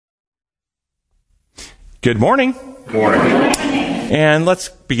Good morning. Good morning. And let's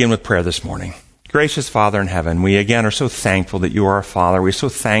begin with prayer this morning. Gracious Father in heaven, we again are so thankful that you are our Father. We're so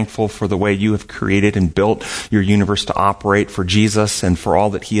thankful for the way you have created and built your universe to operate for Jesus and for all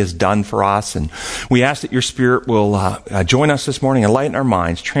that he has done for us. And we ask that your Spirit will join us this morning, enlighten our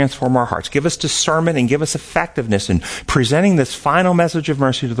minds, transform our hearts, give us discernment and give us effectiveness in presenting this final message of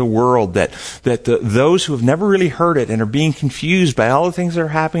mercy to the world, that those who have never really heard it and are being confused by all the things that are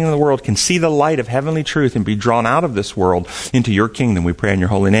happening in the world can see the light of heavenly truth and be drawn out of this world into your kingdom. We pray in your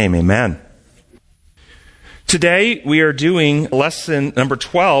holy name. Amen. Today, we are doing lesson number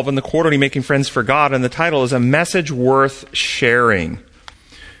 12 in the quarterly Making Friends for God, and the title is A Message Worth Sharing.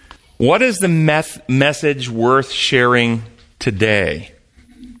 What is the message worth sharing today?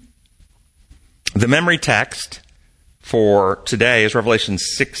 The memory text for today is Revelation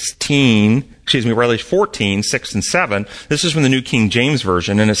 14, 6 and 7. This is from the New King James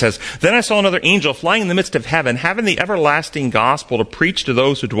Version, and it says, Then I saw another angel flying in the midst of heaven, having the everlasting gospel to preach to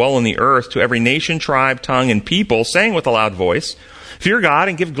those who dwell on the earth, to every nation, tribe, tongue, and people, saying with a loud voice, Fear God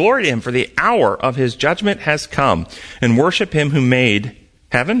and give glory to him, for the hour of his judgment has come, and worship him who made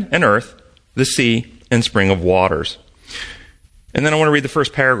heaven and earth, the sea, and spring of waters. And then I want to read the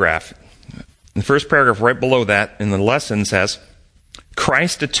first paragraph. The first paragraph right below that in the lesson says,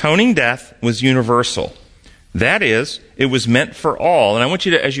 Christ's atoning death was universal. That is, it was meant for all. And I want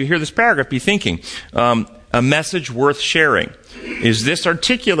you to, as you hear this paragraph, be thinking, a message worth sharing. Is this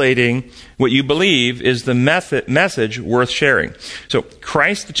articulating what you believe is the message worth sharing? So,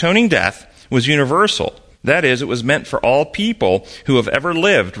 Christ's atoning death was universal. That is, it was meant for all people who have ever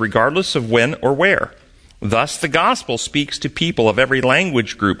lived, regardless of when or where. Thus, the gospel speaks to people of every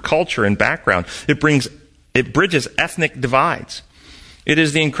language group, culture, and background. It bridges ethnic divides. It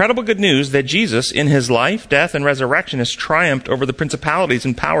is the incredible good news that Jesus, in his life, death, and resurrection, has triumphed over the principalities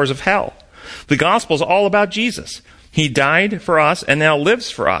and powers of hell. The gospel is all about Jesus. He died for us and now lives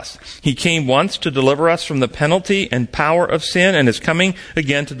for us. He came once to deliver us from the penalty and power of sin, and is coming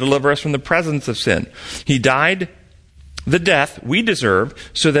again to deliver us from the presence of sin. He died the death we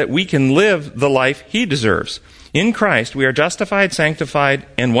deserve so that we can live the life he deserves. In Christ, we are justified, sanctified,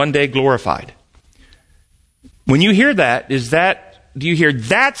 and one day glorified. When you hear that, do you hear,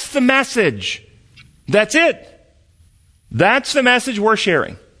 that's the message? That's it. That's the message we're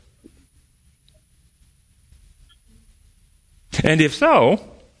sharing. And if so,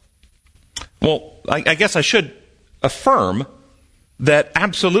 well, I guess I should affirm that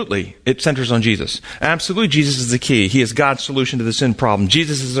absolutely it centers on Jesus. Absolutely Jesus is the key. He is God's solution to the sin problem.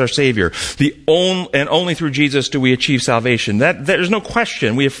 Jesus is our Savior. And only through Jesus do we achieve salvation. There's no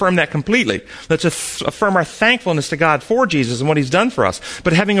question. We affirm that completely. Let's affirm our thankfulness to God for Jesus and what he's done for us.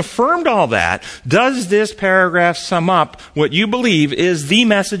 But having affirmed all that, does this paragraph sum up what you believe is the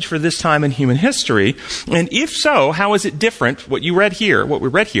message for this time in human history? And if so, how is it different, what we read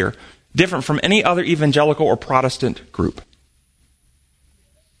here, different from any other evangelical or Protestant group?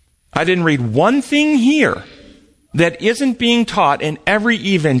 I didn't read one thing here that isn't being taught in every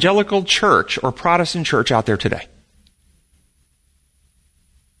evangelical church or Protestant church out there today.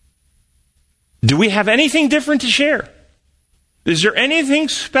 Do we have anything different to share? Is there anything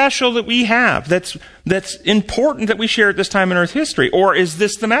special that we have that's important that we share at this time in Earth history? Or is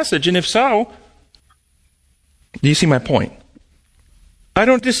this the message? And if so, do you see my point? I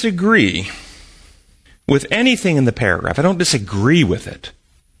don't disagree with anything in the paragraph. I don't disagree with it.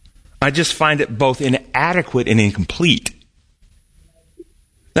 I just find it both inadequate and incomplete.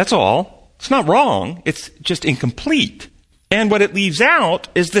 That's all. It's not wrong. It's just incomplete. And what it leaves out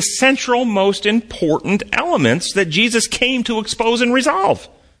is the central, most important elements that Jesus came to expose and resolve.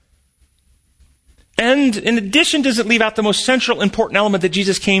 And in addition, does it leave out the most central, important element that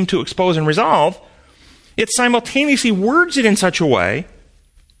Jesus came to expose and resolve? It simultaneously words it in such a way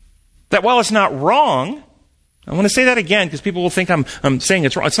that while it's not wrong, I want to say that again because people will think I'm saying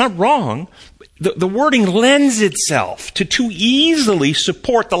it's wrong. It's not wrong. The wording lends itself to too easily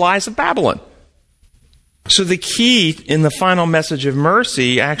support the lies of Babylon. So the key in the final message of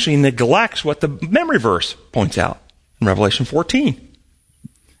mercy actually neglects what the memory verse points out in Revelation 14.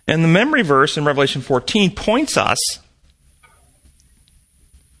 And the memory verse in Revelation 14 points us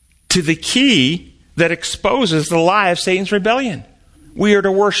to the key that exposes the lie of Satan's rebellion. We are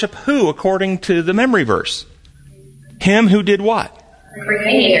to worship who according to the memory verse? Him who did what? The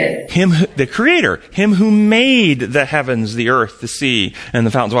Creator. The Creator. Him who made the heavens, the earth, the sea, and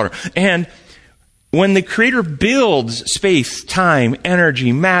the fountains of water. And when the Creator builds space, time,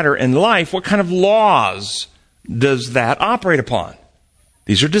 energy, matter, and life, what kind of laws does that operate upon?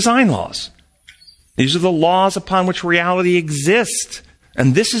 These are design laws. These are the laws upon which reality exists.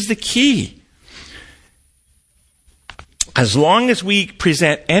 And this is the key. as long as we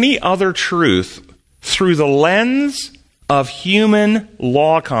present any other truth through the lens of human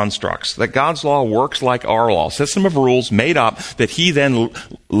law constructs, that God's law works like our law, system of rules made up that he then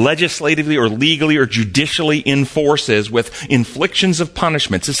legislatively or legally or judicially enforces with inflictions of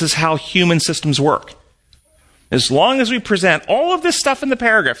punishments. This is how human systems work. As long as we present all of this stuff in the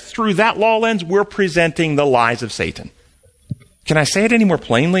paragraph through that law lens, we're presenting the lies of Satan. Can I say it any more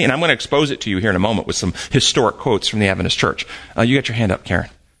plainly? And I'm going to expose it to you here in a moment with some historic quotes from the Adventist Church. You got your hand up, Karen.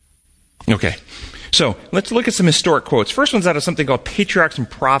 Okay. So let's look at some historic quotes. First one's out of something called Patriarchs and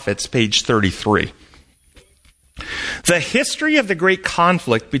Prophets, page 33. The history of the great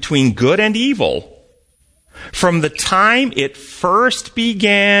conflict between good and evil from the time it first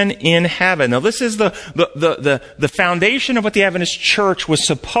began in heaven. Now this is the foundation of what the Adventist Church was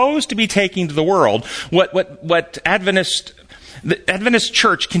supposed to be taking to the world. The Adventist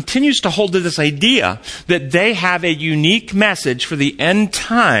Church continues to hold to this idea that they have a unique message for the end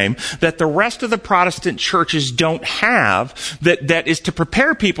time that the rest of the Protestant churches don't have, that is to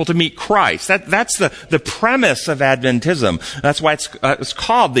prepare people to meet Christ. That's the premise of Adventism. That's why it's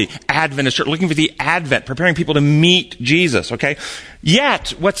called the Adventist Church, looking for the Advent, preparing people to meet Jesus, okay?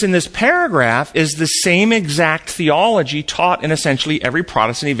 Yet, what's in this paragraph is the same exact theology taught in essentially every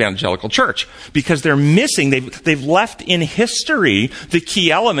Protestant evangelical church. Because they're missing, they've left in history the key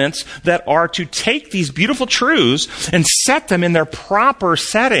elements that are to take these beautiful truths and set them in their proper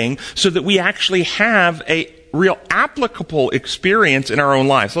setting so that we actually have a real applicable experience in our own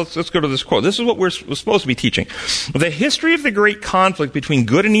lives. So let's go to this quote. This is what we're supposed to be teaching. The history of the great conflict between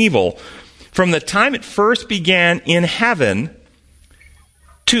good and evil from the time it first began in heaven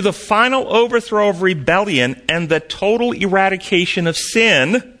to the final overthrow of rebellion and the total eradication of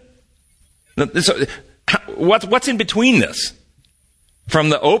sin. So, what's in between this? From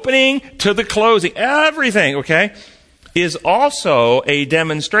the opening to the closing, everything, okay, is also a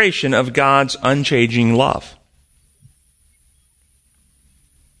demonstration of God's unchanging love.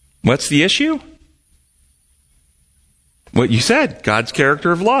 What's the issue? What you said, God's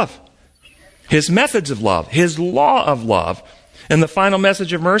character of love, his methods of love, his law of love. And the final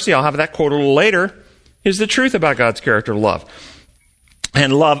message of mercy, I'll have that quote a little later, is the truth about God's character of love.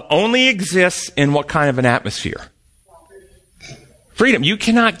 And love only exists in what kind of an atmosphere? Freedom. You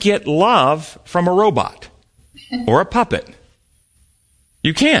cannot get love from a robot or a puppet.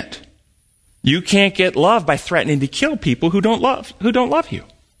 You can't. You can't get love by threatening to kill people who don't love you.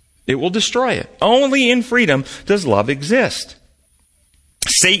 It will destroy it. Only in freedom does love exist.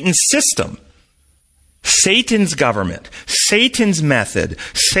 Satan's system, Satan's government, Satan's method,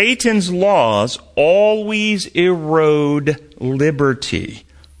 Satan's laws always erode liberty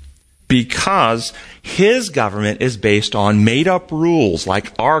because his government is based on made-up rules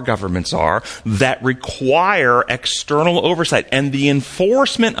like our governments are that require external oversight and the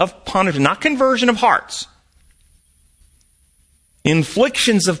enforcement of punishment, not conversion of hearts.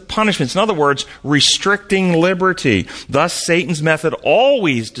 Inflictions of punishments, in other words, restricting liberty. Thus, Satan's method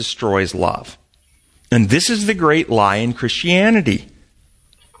always destroys love. And this is the great lie in Christianity.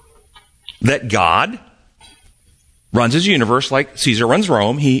 That God runs his universe like Caesar runs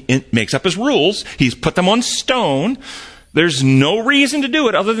Rome. He makes up his rules. He's put them on stone. There's no reason to do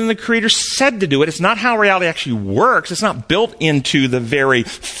it other than the Creator said to do it. It's not how reality actually works. It's not built into the very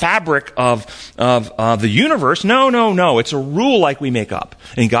fabric of the universe. No. It's a rule like we make up.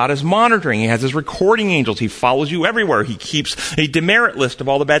 And God is monitoring. He has his recording angels. He follows you everywhere. He keeps a demerit list of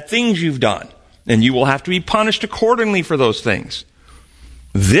all the bad things you've done. And you will have to be punished accordingly for those things.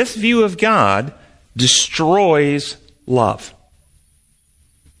 This view of God destroys love.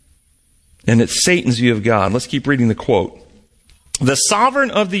 And it's Satan's view of God. Let's keep reading the quote. The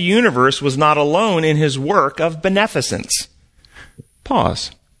sovereign of the universe was not alone in his work of beneficence.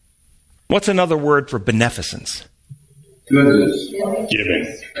 Pause. What's another word for beneficence? Goodness.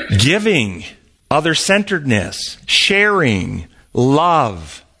 Giving. Other-centeredness. Sharing.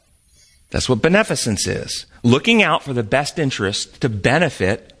 Love. That's what beneficence is. Looking out for the best interest to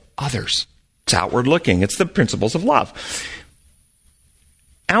benefit others. It's outward looking. It's the principles of love.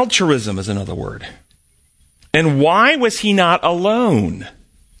 Altruism is another word. And why was he not alone?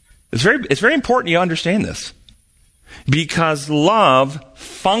 It's very important you understand this. Because love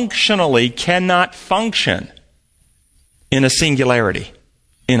functionally cannot function in a singularity,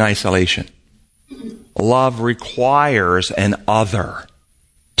 in isolation. Love requires an other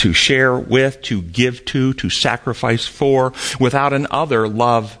to share with, to give to sacrifice for. Without an other,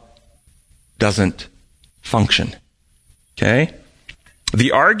 love doesn't function. Okay?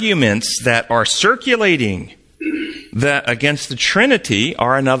 The arguments that are circulating against the Trinity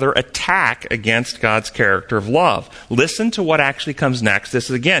are another attack against God's character of love. Listen to what actually comes next. This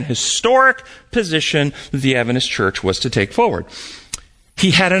is, again, historic position that the Adventist Church was to take forward.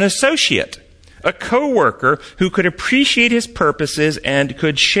 He had an associate, a co-worker who could appreciate his purposes and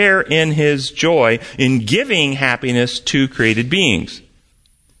could share in his joy in giving happiness to created beings.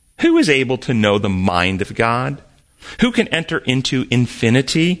 Who is able to know the mind of God? Who can enter into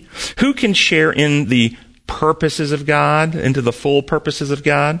infinity? Who can share in the purposes of God, into the full purposes of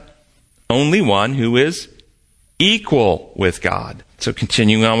God? Only one who is equal with God. So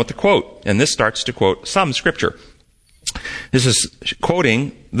continuing on with the quote, and this starts to quote some scripture. This is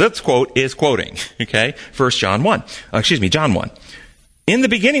quoting, okay? John 1. In the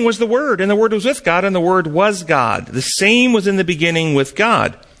beginning was the Word, and the Word was with God, and the Word was God. The same was in the beginning with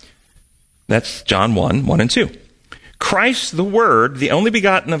God. That's John 1, 1 and 2. Christ, the Word, the only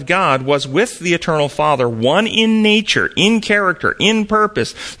begotten of God, was with the eternal Father, one in nature, in character, in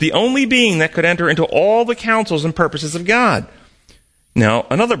purpose, the only being that could enter into all the counsels and purposes of God. Now,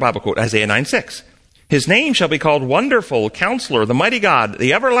 another Bible quote, Isaiah 9:6. His name shall be called Wonderful, Counselor, the Mighty God,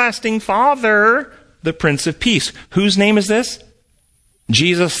 the Everlasting Father, the Prince of Peace. Whose name is this?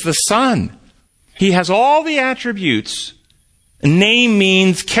 Jesus the Son. He has all the attributes. Name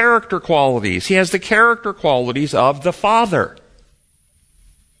means character qualities. He has the character qualities of the Father.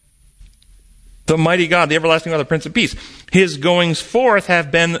 The mighty God, the everlasting Father, Prince of Peace. His goings forth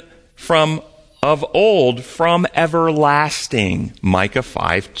have been from of old, from everlasting. Micah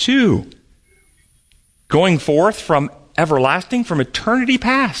 5:2. Going forth from everlasting, from eternity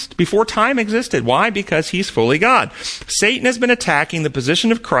past, before time existed. Why? Because he's fully God. Satan has been attacking the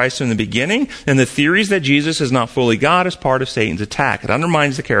position of Christ from the beginning, and the theories that Jesus is not fully God is part of Satan's attack. It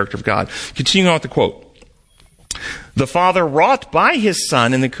undermines the character of God. Continuing on with the quote. The Father wrought by his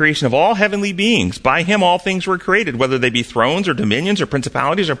Son in the creation of all heavenly beings. By him all things were created, whether they be thrones or dominions or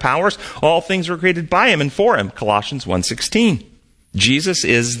principalities or powers. All things were created by him and for him. Colossians 1:16. Jesus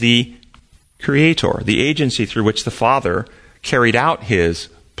is the Creator, the agency through which the Father carried out his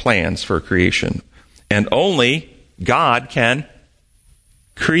plans for creation. And only God can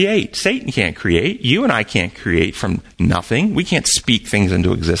create. Satan can't create. You and I can't create from nothing. We can't speak things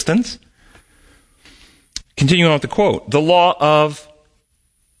into existence. Continuing on with the quote, the law of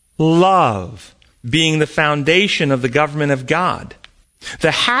love being the foundation of the government of God.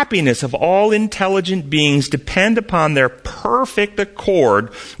 The happiness of all intelligent beings depend upon their perfect accord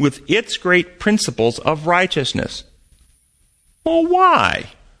with its great principles of righteousness. Well,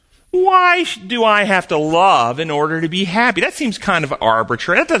 why? Why do I have to love in order to be happy? That seems kind of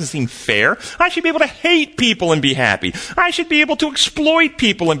arbitrary. That doesn't seem fair. I should be able to hate people and be happy. I should be able to exploit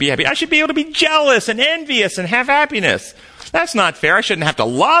people and be happy. I should be able to be jealous and envious and have happiness. That's not fair. I shouldn't have to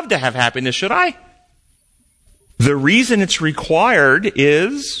love to have happiness, should I? The reason it's required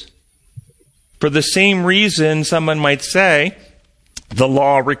is, for the same reason someone might say, the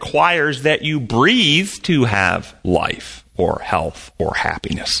law requires that you breathe to have life or health or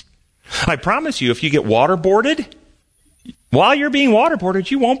happiness. I promise you, if you get waterboarded, while you're being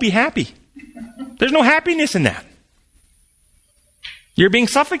waterboarded, you won't be happy. There's no happiness in that. You're being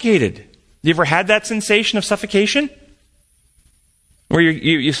suffocated. You ever had that sensation of suffocation? Where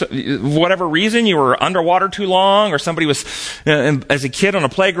you whatever reason, you were underwater too long, or somebody was, as a kid on a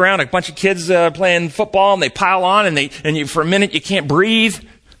playground, a bunch of kids playing football, and they pile on, and for a minute you can't breathe.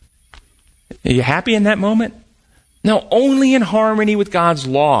 Are you happy in that moment? No, only in harmony with God's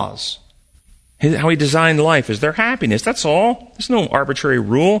laws, how he designed life, is there happiness. That's all. There's no arbitrary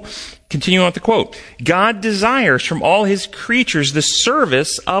rule. Continuing on with the quote. God desires from all his creatures the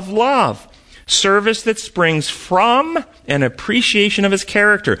service of love. Service that springs from an appreciation of his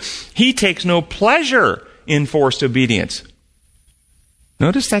character. He takes no pleasure in forced obedience.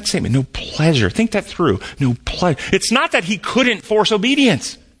 Notice that statement, no pleasure. Think that through. No pleasure. It's not that he couldn't force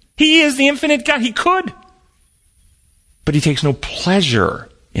obedience. He is the infinite God. He could. But he takes no pleasure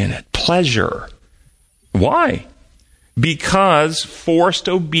in it. Pleasure. Why? Because forced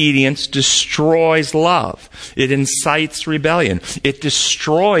obedience destroys love. It incites rebellion. It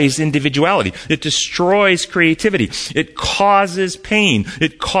destroys individuality. It destroys creativity. It causes pain.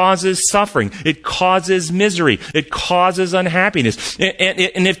 It causes suffering. It causes misery. It causes unhappiness.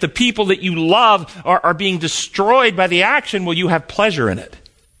 And if the people that you love are being destroyed by the action, well, you have pleasure in it.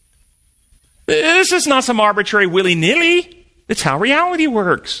 This is not some arbitrary willy-nilly. It's how reality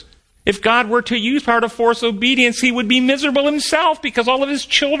works. If God were to use power to force obedience, he would be miserable himself because all of his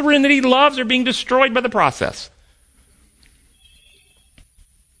children that he loves are being destroyed by the process.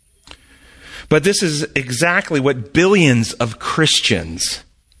 But this is exactly what billions of Christians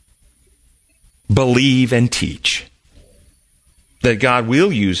believe and teach. that God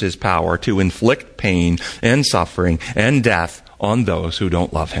will use his power to inflict pain and suffering and death on those who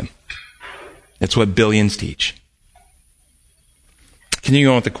don't love him. It's what billions teach. Continuing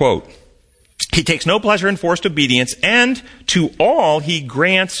on with the quote. He takes no pleasure in forced obedience, and to all he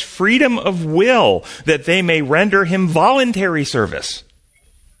grants freedom of will, that they may render him voluntary service.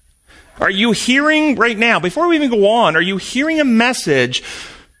 Are you hearing right now, before we even go on, are you hearing a message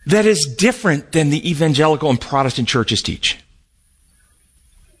that is different than the evangelical and Protestant churches teach?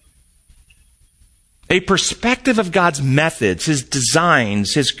 A perspective of God's methods, his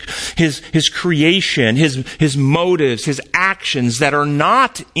designs, his creation, his motives, his actions that are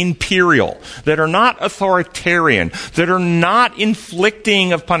not imperial, that are not authoritarian, that are not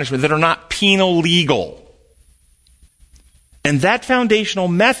inflicting of punishment, that are not penal legal. And that foundational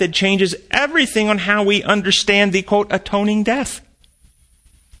method changes everything on how we understand the, quote, atoning death.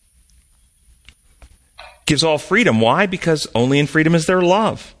 Gives all freedom. Why? Because only in freedom is there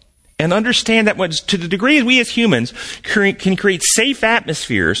love. And understand that to the degree we as humans can create safe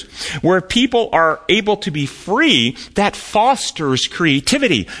atmospheres where people are able to be free, that fosters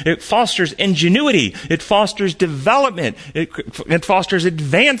creativity. It fosters ingenuity. It fosters development. It fosters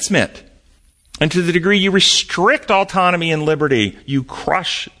advancement. And to the degree you restrict autonomy and liberty, you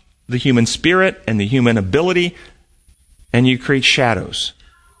crush the human spirit and the human ability, and you create shadows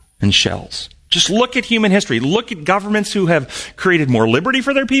and shells. Just look at human history. Look at governments who have created more liberty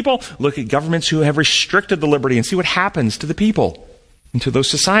for their people. Look at governments who have restricted the liberty and see what happens to the people and to those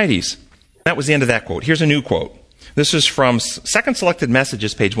societies. That was the end of that quote. Here's a new quote. This is from Second Selected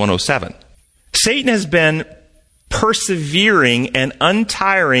Messages, page 107. Satan has been persevering and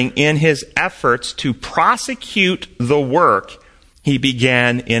untiring in his efforts to prosecute the work he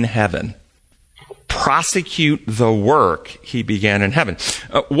began in heaven. Prosecute the work he began in heaven.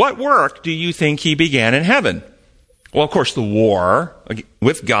 What work do you think he began in heaven? Well, of course, the war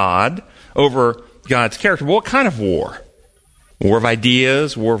with God over God's character. But what kind of war? War of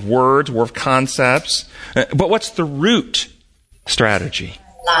ideas, war of words, war of concepts. But what's the root strategy?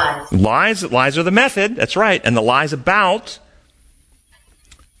 Lies. Lies are the method. That's right. And the lies about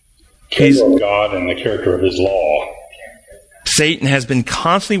character of God and the character of his law. Satan has been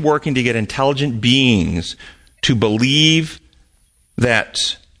constantly working to get intelligent beings to believe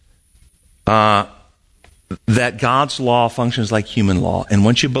that that God's law functions like human law. And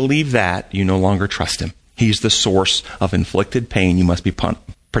once you believe that, you no longer trust him. He's the source of inflicted pain you must be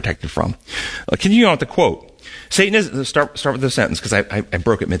protected from. Continue on with the quote. Satan is, start with the sentence because I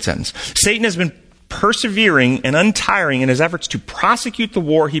broke it mid-sentence. Satan has been persevering and untiring in his efforts to prosecute the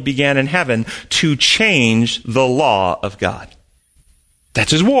war he began in heaven to change the law of God.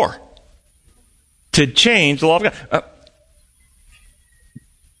 That's his war. To change the law of God.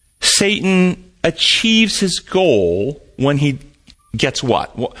 Satan achieves his goal when he gets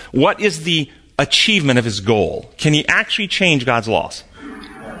what? What is the achievement of his goal? Can he actually change God's laws?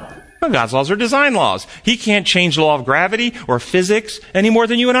 Well, God's laws are design laws. He can't change the law of gravity or physics any more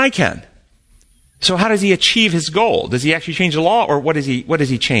than you and I can. So how does he achieve his goal? Does he actually change the law, or what does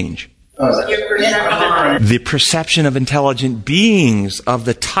he change? The perception of intelligent beings of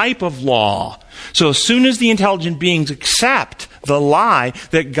the type of law. So as soon as the intelligent beings accept the lie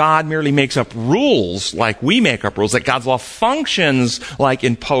that God merely makes up rules like we make up rules, that God's law functions like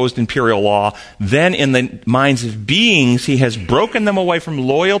imposed imperial law, then in the minds of beings, he has broken them away from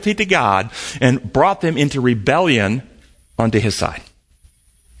loyalty to God and brought them into rebellion onto his side.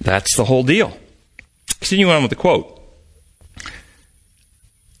 That's the whole deal. Continuing on with the quote.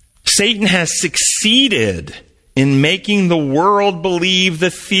 Satan has succeeded in making the world believe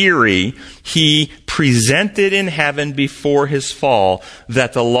the theory he presented in heaven before his fall,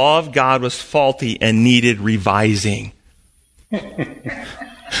 that the law of God was faulty and needed revising.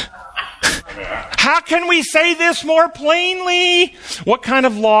 How can we say this more plainly? What kind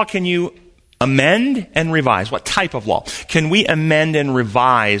of law can you amend and revise? What type of law? Can we amend and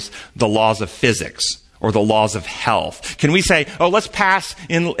revise the laws of physics or the laws of health? Can we say, let's pass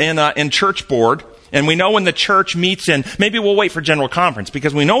in church board, and we know when the church meets in, maybe we'll wait for general conference,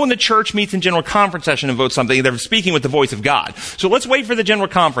 because we know when the church meets in general conference session and votes something, they're speaking with the voice of God. So let's wait for the general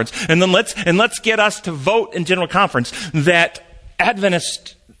conference, and then let's get us to vote in general conference that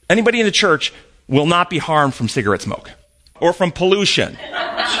Adventists, anybody in the church, will not be harmed from cigarette smoke or from pollution.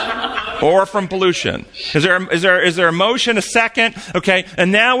 Is there a motion, a second? Okay,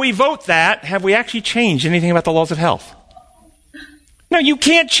 and now we vote that. Have we actually changed anything about the laws of health? No, you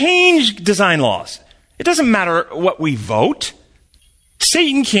can't change design laws. It doesn't matter what we vote.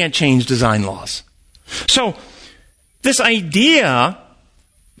 Satan can't change design laws. So, this idea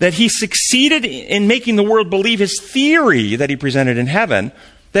that he succeeded in making the world believe his theory that he presented in heaven,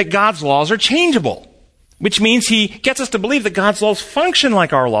 that God's laws are changeable. Which means he gets us to believe that God's laws function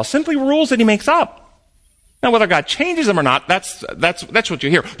like our laws, simply rules that he makes up. Now, whether God changes them or not, that's what you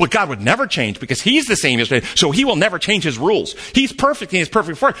hear. But God would never change because he's the same yesterday, so he will never change his rules. He's perfect and he's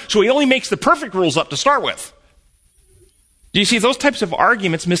perfect for it, so he only makes the perfect rules up to start with. Do you see, those types of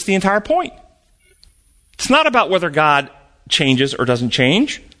arguments miss the entire point. It's not about whether God changes or doesn't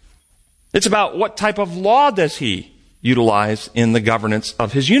change. It's about what type of law does he utilize in the governance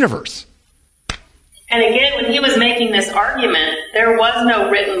of his universe. And again, when he was making this argument, there was no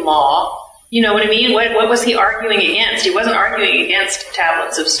written law. You know what I mean? What was he arguing against? He wasn't arguing against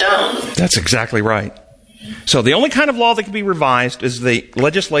tablets of stone. That's exactly right. So the only kind of law that can be revised is the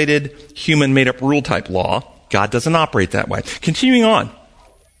legislated, human-made-up rule-type law. God doesn't operate that way. Continuing on.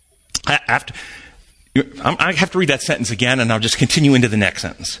 I have to read that sentence again, and I'll just continue into the next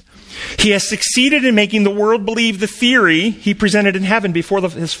sentence. He has succeeded in making the world believe the theory he presented in heaven before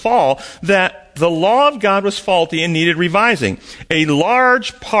his fall, that the law of God was faulty and needed revising. A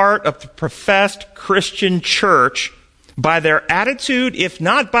large part of the professed Christian church, by their attitude, if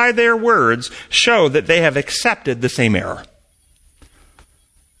not by their words, show that they have accepted the same error.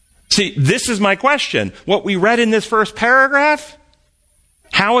 See, this is my question. What we read in this first paragraph,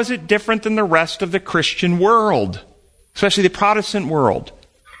 how is it different than the rest of the Christian world, especially the Protestant world?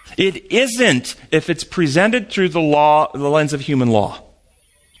 It isn't if it's presented through the lens of human law.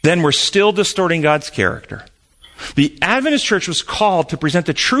 Then we're still distorting God's character. The Adventist church was called to present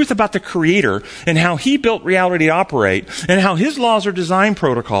the truth about the Creator and how he built reality to operate and how his laws are design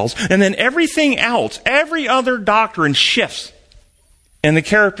protocols, and then everything else, every other doctrine shifts. And the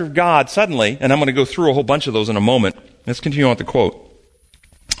character of God suddenly, and I'm going to go through a whole bunch of those in a moment. Let's continue on with the quote.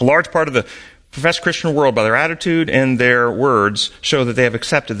 A large part of the professed Christian world, by their attitude and their words, show that they have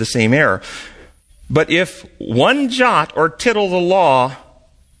accepted the same error. But if one jot or tittle of the law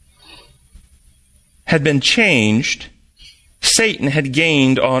had been changed, Satan had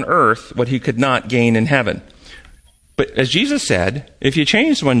gained on earth what he could not gain in heaven. But as Jesus said, if you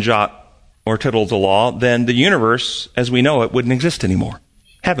changed one jot or tittle of the law, then the universe, as we know it, wouldn't exist anymore.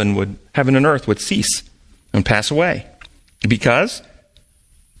 Heaven and earth would cease and pass away. Because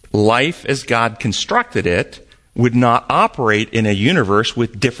life as God constructed it would not operate in a universe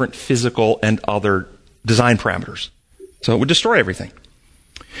with different physical and other design parameters. So it would destroy everything.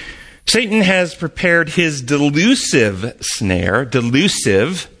 Satan has prepared his delusive snare.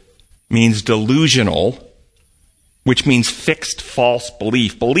 Delusive means delusional, which means fixed false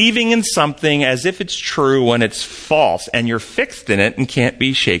belief. Believing in something as if it's true when it's false, and you're fixed in it and can't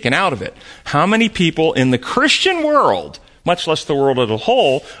be shaken out of it. How many people in the Christian world, much less the world as a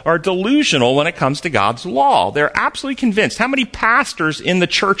whole, are delusional when it comes to God's law? They're absolutely convinced. How many pastors in the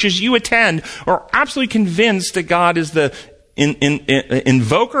churches you attend are absolutely convinced that God is the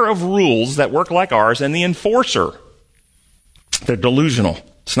invoker of rules that work like ours and the enforcer? They're delusional.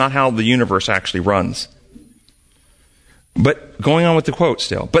 It's not how the universe actually runs. But going on with the quote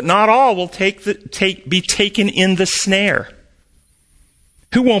still. But not all will be taken in the snare.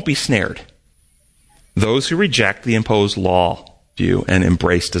 Who won't be snared? Those who reject the imposed law view and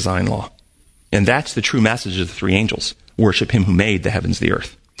embrace design law. And that's the true message of the three angels. Worship him who made the heavens and the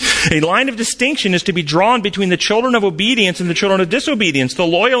earth. A line of distinction is to be drawn between the children of obedience and the children of disobedience, the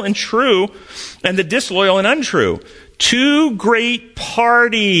loyal and true and the disloyal and untrue. Two great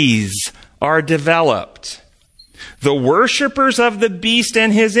parties are developed. The worshipers of the beast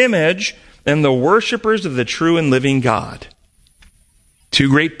and his image, and the worshipers of the true and living God. Two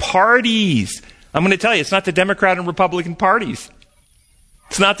great parties. I'm going to tell you, it's not the Democrat and Republican parties.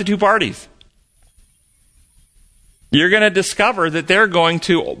 It's not the two parties. You're going to discover that they're going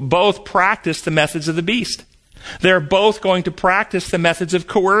to both practice the methods of the beast. They're both going to practice the methods of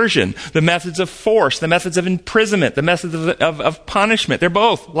coercion, the methods of force, the methods of imprisonment, the methods of punishment. They're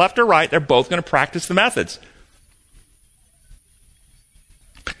both, left or right, they're both going to practice the methods.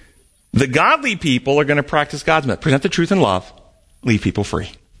 The godly people are going to practice God's method. Present the truth in love. Leave people free.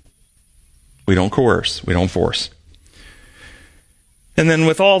 We don't coerce. We don't force. And then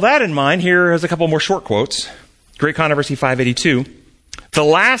with all that in mind, here is a couple more short quotes. Great Controversy 582. The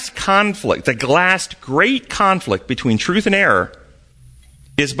last great conflict between truth and error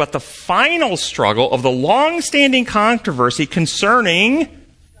is but the final struggle of the long-standing controversy concerning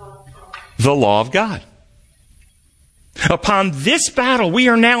the law of God. Upon this battle, we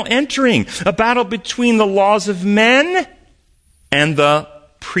are now entering a battle between the laws of men and the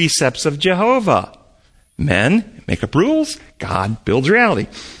precepts of Jehovah. Men make up rules. God builds reality.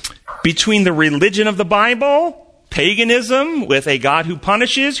 Between the religion of the Bible paganism with a God who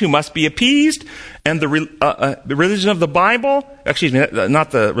punishes, who must be appeased, and the religion of the Bible, excuse me, not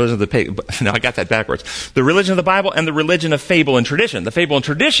the religion of the pagan, no, I got that backwards. The religion of the Bible and the religion of fable and tradition. The fable and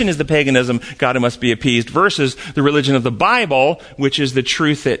tradition is the paganism, God who must be appeased, versus the religion of the Bible, which is the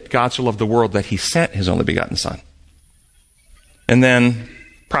truth that God so loved the world that he sent his only begotten Son. And then,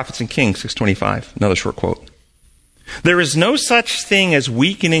 Prophets and Kings, 6:25, another short quote. There is no such thing as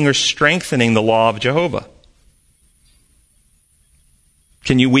weakening or strengthening the law of Jehovah.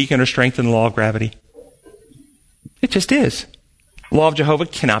 Can you weaken or strengthen the law of gravity? It just is. The law of Jehovah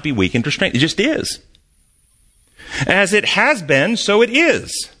cannot be weakened or strengthened. It just is. As it has been, so it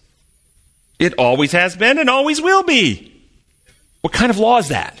is. It always has been and always will be. What kind of law is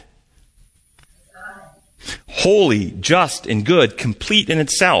that? Holy, just, and good, complete in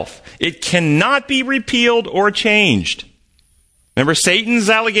itself. It cannot be repealed or changed. Remember, Satan's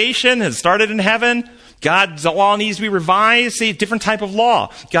allegation has started in heaven. God's law needs to be revised. See, different type of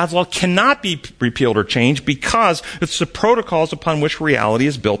law. God's law cannot be repealed or changed because it's the protocols upon which reality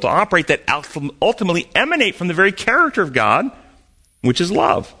is built to operate that ultimately emanate from the very character of God, which is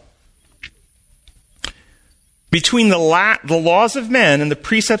love. Between the laws of men and the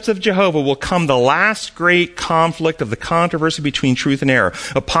precepts of Jehovah will come the last great conflict of the controversy between truth and error.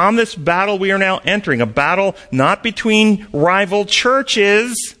 Upon this battle we are now entering, a battle not between rival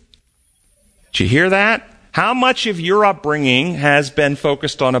churches. Did you hear that? How much of your upbringing has been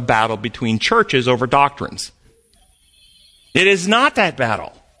focused on a battle between churches over doctrines? It is not that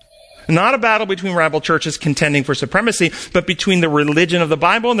battle. Not a battle between rival churches contending for supremacy, but between the religion of the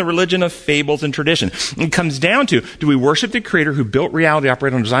Bible and the religion of fables and tradition. It comes down to, do we worship the Creator who built reality,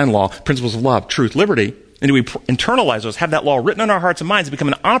 operate on design law, principles of love, truth, liberty, and do we internalize those, have that law written in our hearts and minds and become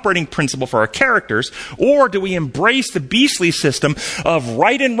an operating principle for our characters? Or do we embrace the beastly system of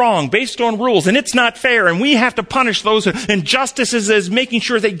right and wrong based on rules, and it's not fair, and we have to punish those, and justice is making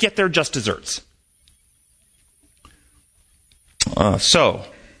sure they get their just desserts?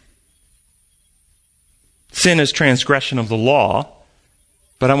 Sin is transgression of the law,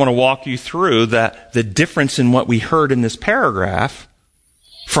 but I want to walk you through the difference in what we heard in this paragraph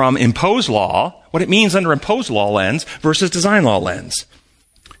from imposed law, what it means under imposed law lens versus design law lens.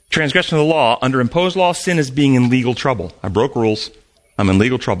 Transgression of the law, under imposed law, sin is being in legal trouble. I broke rules. I'm in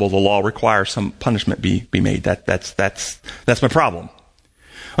legal trouble. The law requires some punishment be made. That's my problem.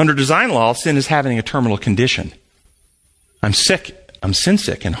 Under design law, sin is having a terminal condition. I'm sick. I'm sin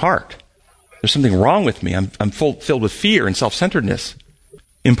sick in heart. There's something wrong with me. I'm filled with fear and self-centeredness.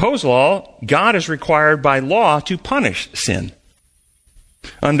 Imposed law, God is required by law to punish sin.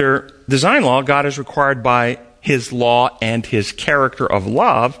 Under design law, God is required by his law and his character of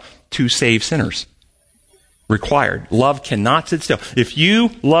love to save sinners. Required. Love cannot sit still. If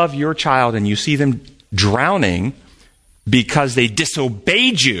you love your child and you see them drowning because they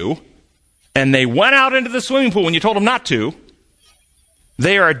disobeyed you and they went out into the swimming pool when you told them not to,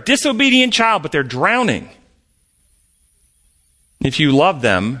 they are a disobedient child, but they're drowning. If you love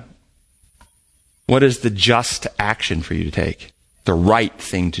them, what is the just action for you to take? The right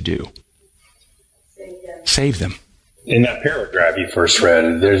thing to do? Save them. In that paragraph you first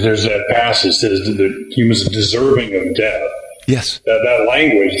read, there's that passage that says that he was deserving of death. Yes. That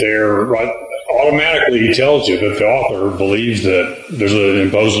language there automatically tells you that the author believes that there's an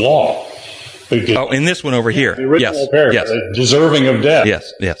imposed law. In this one over here. The original paragraph, deserving of death.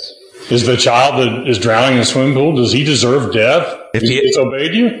 Yes. Is the child that is drowning in the swimming pool, does he deserve death if he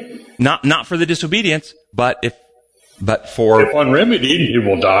disobeyed you? Not for the disobedience, but for... If unremedied, he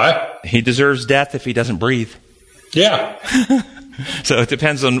will die. He deserves death if he doesn't breathe. Yeah. So it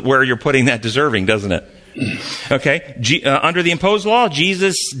depends on where you're putting that deserving, doesn't it? Okay. Under the imposed law,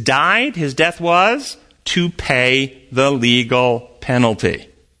 Jesus died. His death was to pay the legal penalty.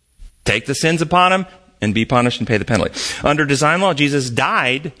 Take the sins upon him and be punished and pay the penalty. Under design law, Jesus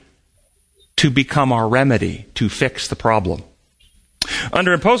died to become our remedy, to fix the problem.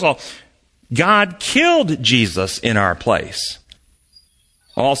 Under imposed law, God killed Jesus in our place.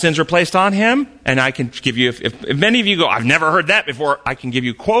 All sins were placed on him, and I can give you, if many of you go, I've never heard that before, I can give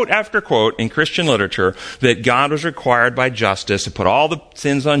you quote after quote in Christian literature that God was required by justice to put all the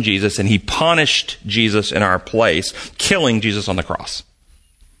sins on Jesus, and he punished Jesus in our place, killing Jesus on the cross.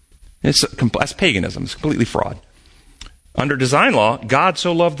 That's paganism. It's completely fraud. Under design law, God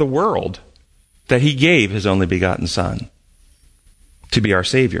so loved the world that he gave his only begotten Son to be our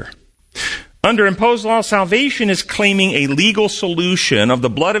Savior. Under imposed law, salvation is claiming a legal solution of the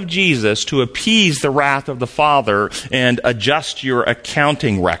blood of Jesus to appease the wrath of the Father and adjust your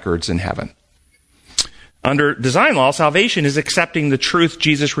accounting records in heaven. Under design law, salvation is accepting the truth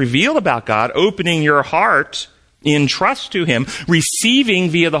Jesus revealed about God, opening your heart in trust to him, receiving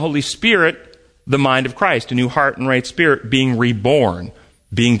via the Holy Spirit the mind of Christ, a new heart and right spirit, being reborn,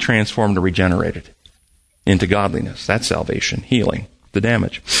 being transformed or regenerated into godliness. That's salvation, healing the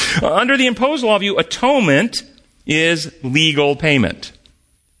damage. Under the imposed law view, atonement is legal payment.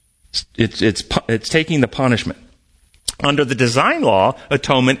 It's taking the punishment. Under the design law,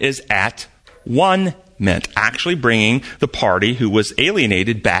 atonement is at one meant, actually bringing the party who was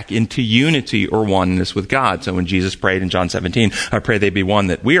alienated back into unity or oneness with God. So when Jesus prayed in John 17, I pray they be one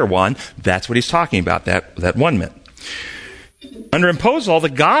that we are one, that's what he's talking about, that one meant. Under imposed law, the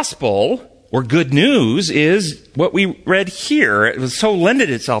gospel, or good news, is what we read here. It was so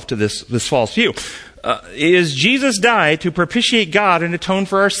lended itself to this false view. Is Jesus died to propitiate God and atone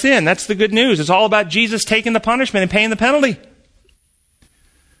for our sin. That's the good news. It's all about Jesus taking the punishment and paying the penalty.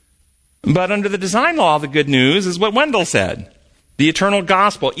 But under the design law, the good news is what Wendell said. The eternal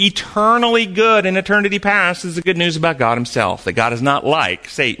gospel, eternally good in eternity past, is the good news about God himself. That God is not like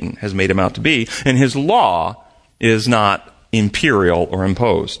Satan has made him out to be, and his law is not imperial or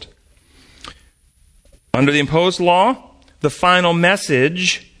imposed. Under the imposed law, the final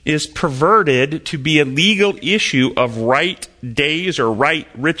message is perverted to be a legal issue of right days or right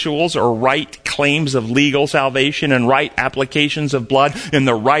rituals or right claims of legal salvation and right applications of blood and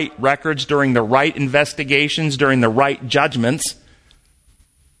the right records during the right investigations, during the right judgments.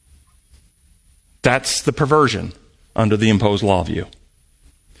 That's the perversion under the imposed law view.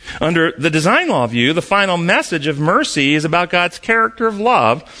 Under the design law view, the final message of mercy is about God's character of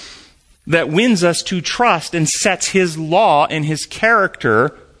love that wins us to trust and sets his law and his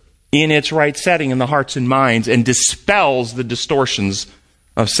character in its right setting in the hearts and minds and dispels the distortions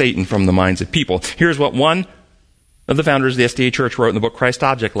of Satan from the minds of people. Here's what one of the founders of the SDA Church wrote in the book Christ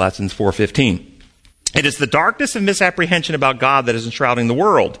Object Lessons 4:15. It is the darkness of misapprehension about God that is enshrouding the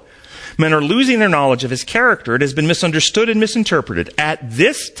world. Men are losing their knowledge of his character. It has been misunderstood and misinterpreted. At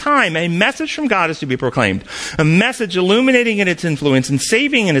this time, a message from God is to be proclaimed, a message illuminating in its influence and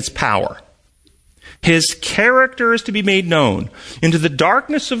saving in its power. His character is to be made known. Into the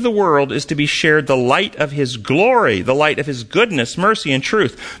darkness of the world is to be shared the light of his glory, the light of his goodness, mercy, and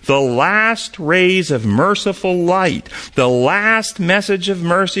truth. The last rays of merciful light, the last message of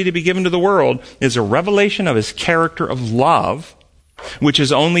mercy to be given to the world is a revelation of his character of love, which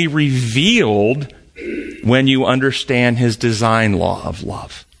is only revealed when you understand his design law of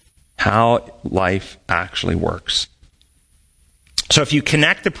love, how life actually works. So if you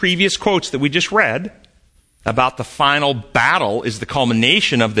connect the previous quotes that we just read about the final battle is the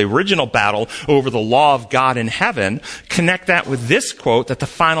culmination of the original battle over the law of God in heaven, connect that with this quote that the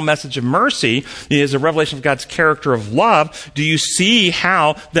final message of mercy is a revelation of God's character of love. Do you see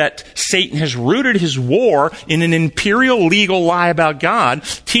how that Satan has rooted his war in an imperial legal lie about God,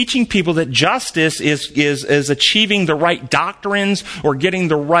 teaching people that justice is achieving the right doctrines or getting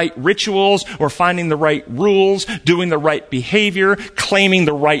the right rituals or finding the right rules, doing the right behavior, claiming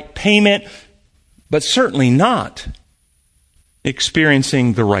the right payment, but certainly not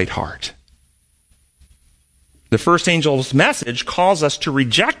experiencing the right heart. The first angel's message calls us to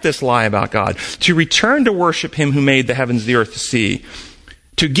reject this lie about God, to return to worship him who made the heavens, the earth, the sea,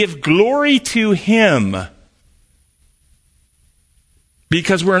 to give glory to him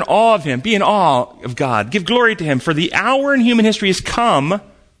because we're in awe of him. Be in awe of God. Give glory to him, for the hour in human history has come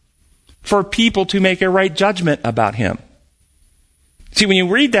for people to make a right judgment about him. See, when you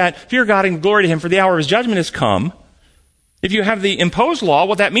read that, fear God and glory to him, for the hour of his judgment has come. If you have the imposed law,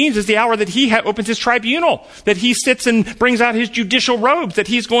 what that means is the hour that he opens his tribunal, that he sits and brings out his judicial robes, that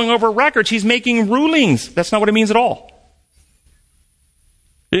he's going over records, he's making rulings. That's not what it means at all.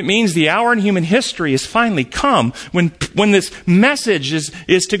 It means the hour in human history has finally come when this message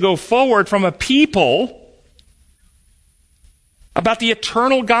is to go forward from a people about the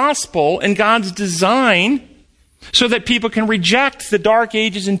eternal gospel and God's design, so that people can reject the Dark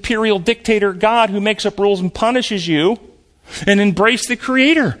Ages imperial dictator God who makes up rules and punishes you, and embrace the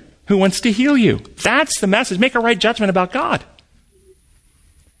Creator who wants to heal you. That's the message. Make a right judgment about God.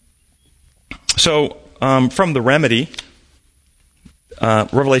 So, from the remedy,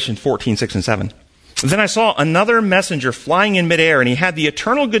 Revelation 14:6 and 7. Then I saw another messenger flying in midair, and he had the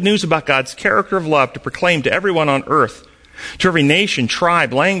eternal good news about God's character of love to proclaim to everyone on earth, to every nation,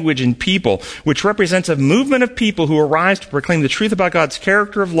 tribe, language, and people, which represents a movement of people who arise to proclaim the truth about God's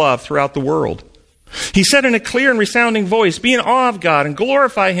character of love throughout the world. He said in a clear and resounding voice, be in awe of God and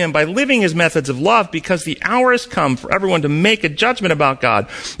glorify him by living his methods of love, because the hour has come for everyone to make a judgment about God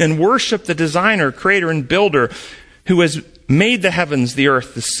and worship the designer, creator, and builder who has made the heavens, the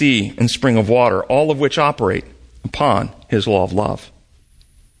earth, the sea, and spring of water, all of which operate upon his law of love.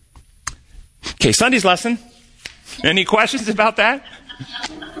 Okay, Sunday's lesson Any questions about that?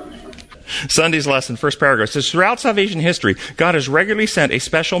 Sunday's lesson, first paragraph, says, throughout salvation history, God has regularly sent a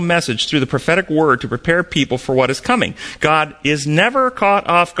special message through the prophetic word to prepare people for what is coming. God is never caught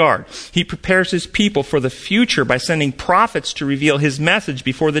off guard. He prepares his people for the future by sending prophets to reveal his message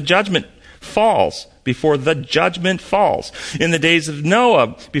before the judgment falls. Before the judgment falls. In the days of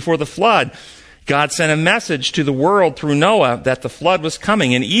Noah, before the flood, God sent a message to the world through Noah that the flood was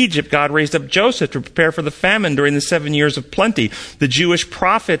coming. In Egypt, God raised up Joseph to prepare for the famine during the 7 years of plenty. The Jewish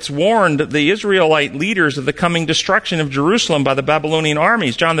prophets warned the Israelite leaders of the coming destruction of Jerusalem by the Babylonian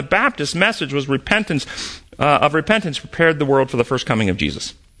armies. John the Baptist's message was repentance prepared the world for the first coming of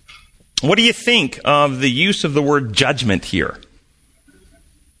Jesus. What do you think of the use of the word judgment here?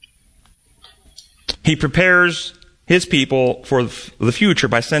 He prepares his people for the future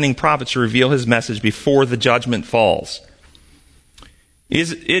by sending prophets to reveal his message before the judgment falls.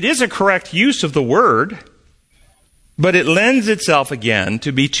 It is a correct use of the word, but it lends itself again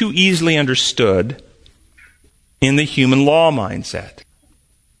to be too easily understood in the human law mindset.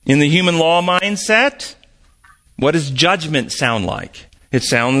 In the human law mindset, what does judgment sound like? It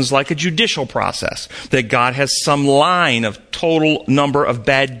sounds like a judicial process, that God has some line of total number of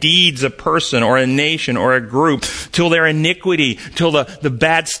bad deeds a person or a nation or a group, till their iniquity, till the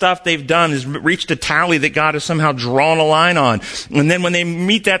bad stuff they've done has reached a tally that God has somehow drawn a line on. And then when they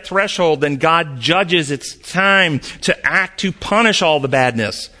meet that threshold, then God judges it's time to act to punish all the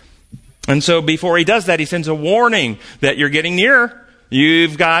badness. And so before he does that, he sends a warning that you're getting near.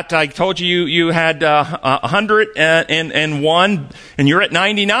 You've got, I told you had 101 and you're at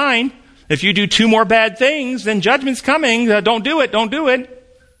 99. If you do 2 more bad things, then judgment's coming. Don't do it.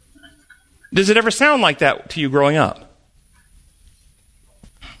 Does it ever sound like that to you growing up?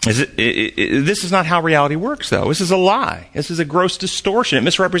 This is not how reality works, though. This is a lie. This is a gross distortion. It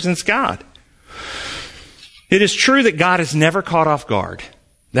misrepresents God. It is true that God is never caught off guard.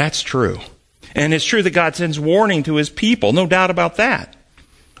 That's true. And it's true that God sends warning to his people, no doubt about that.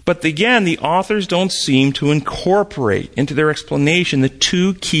 But again, the authors don't seem to incorporate into their explanation the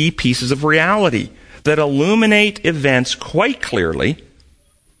 2 key pieces of reality that illuminate events quite clearly.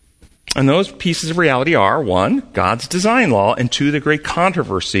 And those pieces of reality are, 1, God's design law, and 2, the great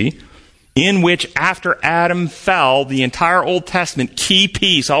controversy in which after Adam fell, the entire Old Testament key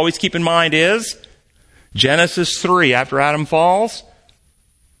piece, always keep in mind, is Genesis 3, after Adam falls,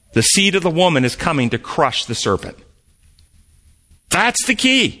 the seed of the woman is coming to crush the serpent. That's the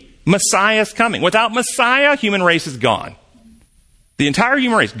key. Messiah is coming. Without Messiah, human race is gone. The entire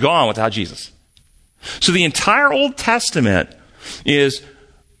human race gone without Jesus. So the entire Old Testament is,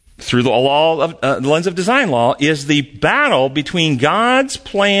 through the lens of design law, is the battle between God's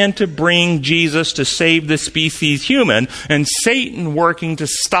plan to bring Jesus to save the species human and Satan working to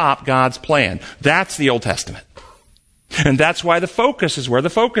stop God's plan. That's the Old Testament. And that's why the focus is where the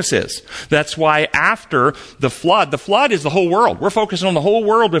focus is. That's why after the flood is the whole world. We're focusing on the whole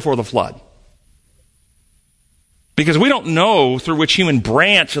world before the flood. Because we don't know through which human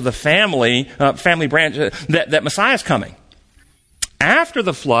branch of the family branch, that Messiah is coming. After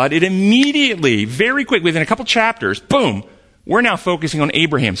the flood, it immediately, very quickly, within a couple chapters, boom, we're now focusing on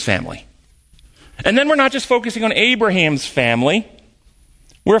Abraham's family. And then we're not just focusing on Abraham's family,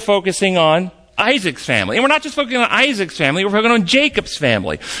 we're focusing on Isaac's family. And we're not just focusing on Isaac's family, we're focusing on Jacob's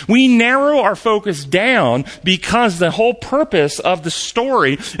family. We narrow our focus down because the whole purpose of the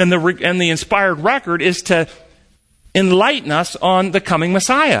story and the inspired record is to enlighten us on the coming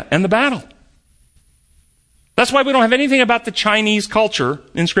Messiah and the battle. That's why we don't have anything about the Chinese culture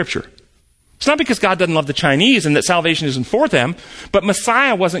in Scripture. It's not because God doesn't love the Chinese and that salvation isn't for them, but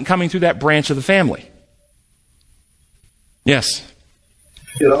Messiah wasn't coming through that branch of the family. Yes?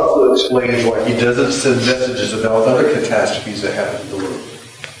 It also explains why he doesn't send messages about other catastrophes that happen in the world.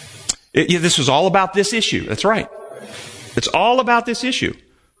 This was all about this issue. That's right. It's all about this issue.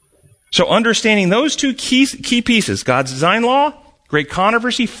 So understanding those 2 key pieces, God's design law, great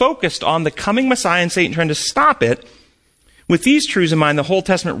controversy focused on the coming Messiah and Satan trying to stop it. With these truths in mind, the whole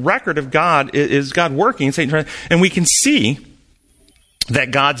Testament record of God is God working and Satan trying, and we can see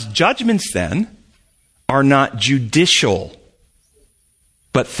that God's judgments then are not judicial,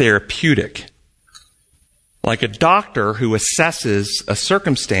 but therapeutic. Like a doctor who assesses a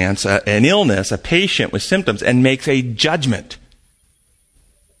circumstance, an illness, a patient with symptoms, and makes a judgment.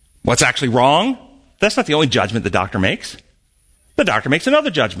 What's actually wrong? That's not the only judgment the doctor makes. The doctor makes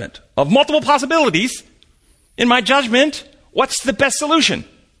another judgment of multiple possibilities. In my judgment, what's the best solution?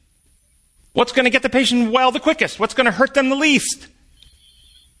 What's going to get the patient well the quickest? What's going to hurt them the least?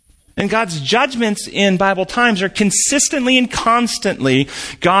 And God's judgments in Bible times are consistently and constantly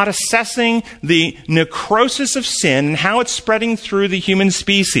God assessing the necrosis of sin and how it's spreading through the human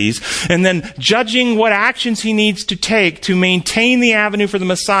species, and then judging what actions he needs to take to maintain the avenue for the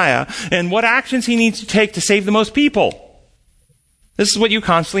Messiah and what actions he needs to take to save the most people. This is what you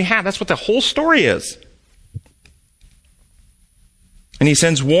constantly have. That's what the whole story is. And he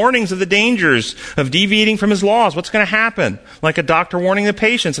sends warnings of the dangers of deviating from his laws. What's going to happen? Like a doctor warning the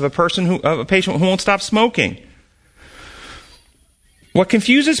patients of a patient who won't stop smoking. What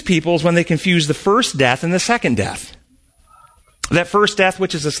confuses people is when they confuse the first death and the second death. That first death,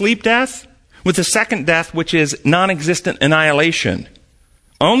 which is a sleep death, with the second death, which is non-existent annihilation.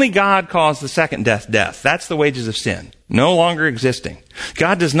 Only God calls the second death death. That's the wages of sin. No longer existing.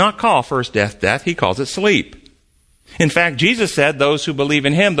 God does not call first death death. He calls it sleep. In fact, Jesus said, those who believe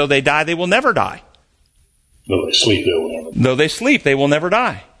in him, though they die, they will never die. Though they sleep, they will never die. Though they sleep, they will never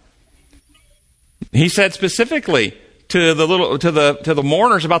die. He said specifically to the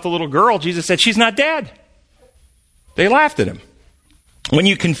mourners about the little girl, Jesus said, she's not dead. They laughed at him. When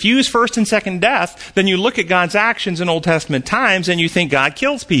you confuse first and second death, then you look at God's actions in Old Testament times and you think God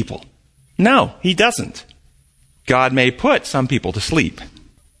kills people. No, he doesn't. God may put some people to sleep,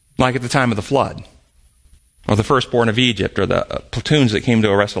 like at the time of the flood, or the firstborn of Egypt, or the platoons that came to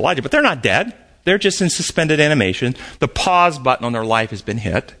arrest Elijah. But they're not dead. They're just in suspended animation. The pause button on their life has been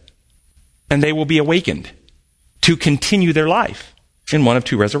hit, and they will be awakened to continue their life in one of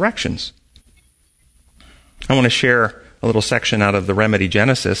two resurrections. I want to share a little section out of the Remedy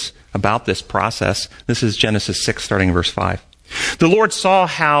Genesis about this process. This is Genesis 6, starting in verse 5. The Lord saw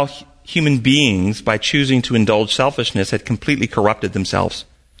how human beings, by choosing to indulge selfishness, had completely corrupted themselves,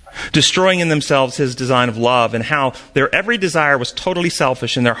 destroying in themselves his design of love, and how their every desire was totally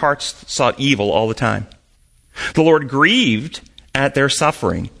selfish and their hearts sought evil all the time. The Lord grieved at their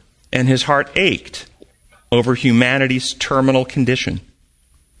suffering, and his heart ached over humanity's terminal condition.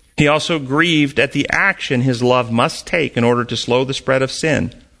 He also grieved at the action his love must take in order to slow the spread of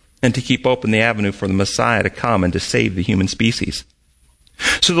sin and to keep open the avenue for the Messiah to come and to save the human species.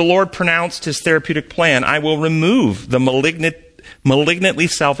 So the Lord pronounced his therapeutic plan: I will remove the malignantly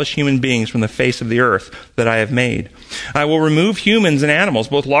selfish human beings from the face of the earth that I have made. I will remove humans and animals,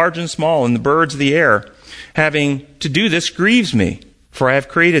 both large and small, and the birds of the air. Having to do this grieves me, for I have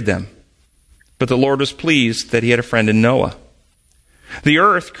created them. But the Lord was pleased that he had a friend in Noah. The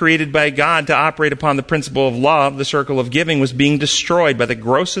earth, created by God to operate upon the principle of love, the circle of giving, was being destroyed by the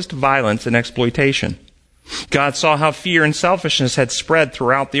grossest violence and exploitation. God saw how fear and selfishness had spread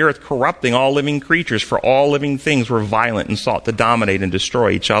throughout the earth, corrupting all living creatures, for all living things were violent and sought to dominate and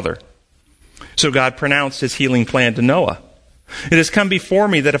destroy each other. So God pronounced his healing plan to Noah. It has come before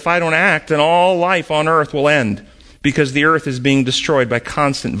me that if I don't act, then all life on earth will end, because the earth is being destroyed by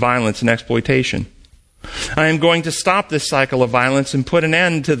constant violence and exploitation. I am going to stop this cycle of violence and put an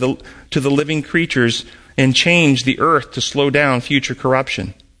end to the living creatures and change the earth to slow down future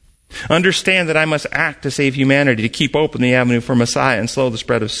corruption. Understand that I must act to save humanity, to keep open the avenue for Messiah and slow the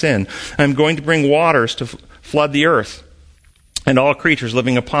spread of sin. I'm going to bring waters to flood the earth, and all creatures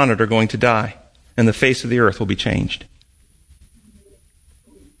living upon it are going to die, and the face of the earth will be changed.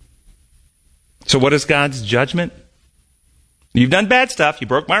 So what is God's judgment? You've done bad stuff. You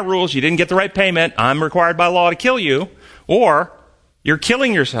broke my rules. You didn't get the right payment. I'm required by law to kill you. Or you're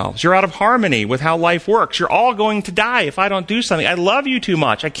killing yourselves. You're out of harmony with how life works. You're all going to die if I don't do something. I love you too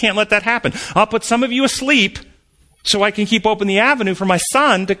much. I can't let that happen. I'll put some of you asleep so I can keep open the avenue for my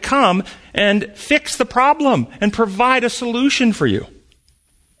son to come and fix the problem and provide a solution for you.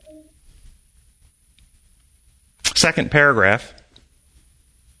 Second paragraph.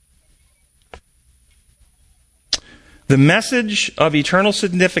 The message of eternal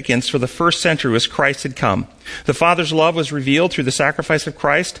significance for the first century was Christ had come. The Father's love was revealed through the sacrifice of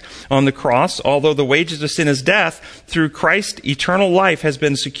Christ on the cross. Although the wages of sin is death, through Christ eternal life has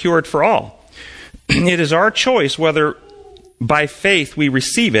been secured for all. It is our choice whether by faith we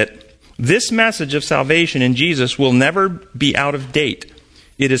receive it. This message of salvation in Jesus will never be out of date.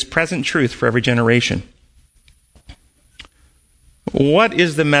 It is present truth for every generation. What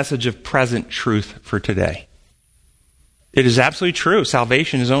is the message of present truth for today? It is absolutely true.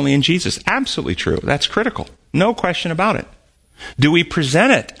 Salvation is only in Jesus. Absolutely true. That's critical. No question about it. Do we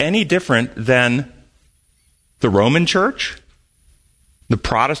present it any different than the Roman Church? The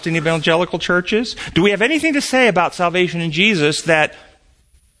Protestant evangelical churches? Do we have anything to say about salvation in Jesus that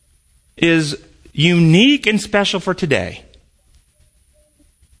is unique and special for today?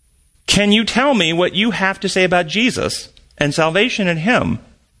 Can you tell me what you have to say about Jesus and salvation in him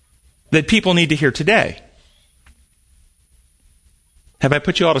that people need to hear today? Have I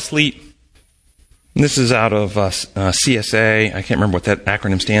put you all to sleep? And this is out of CSA. I can't remember what that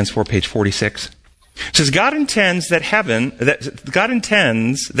acronym stands for, page 46. It says, God intends that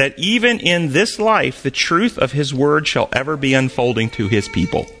even in this life, the truth of his word shall ever be unfolding to his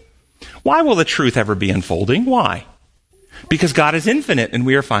people. Why will the truth ever be unfolding? Why? Because God is infinite and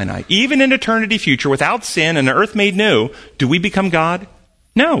we are finite. Even in eternity future, without sin and the earth made new, do we become God?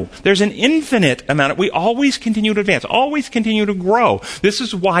 No. There's an infinite amount. We always continue to advance, always continue to grow. This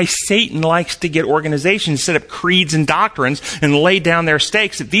is why Satan likes to get organizations, set up creeds and doctrines, and lay down their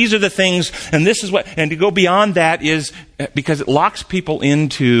stakes that these are the things, and this is what, and to go beyond that is because it locks people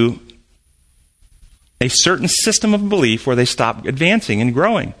into a certain system of belief where they stop advancing and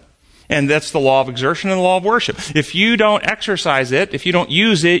growing. And that's the law of exertion and the law of worship. If you don't exercise it, if you don't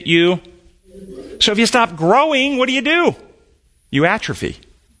use it, so if you stop growing, what do? You atrophy.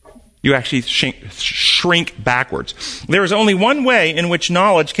 You actually shrink backwards. There is only one way in which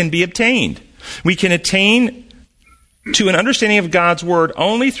knowledge can be obtained. We can attain to an understanding of God's word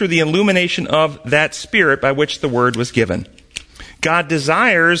only through the illumination of that spirit by which the word was given. God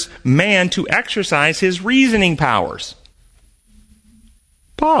desires man to exercise his reasoning powers.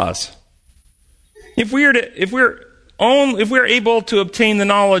 Pause. If we're able to obtain the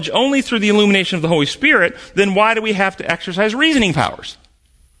knowledge only through the illumination of the Holy Spirit, then why do we have to exercise reasoning powers?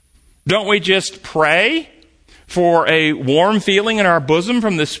 Don't we just pray for a warm feeling in our bosom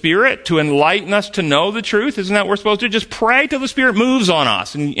from the Spirit to enlighten us to know the truth? Isn't that what we're supposed to do? Just pray till the Spirit moves on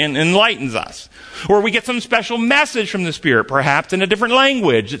us and enlightens us. Or we get some special message from the Spirit, perhaps in a different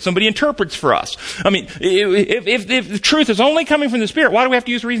language that somebody interprets for us. I mean, if the truth is only coming from the Spirit, why do we have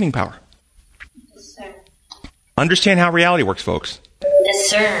to use reasoning power? Understand how reality works, folks.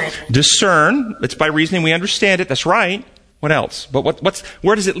 Discern. It's by reasoning we understand it. That's right. What else? But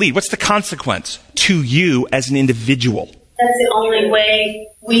where does it lead? What's the consequence to you as an individual? That's the only way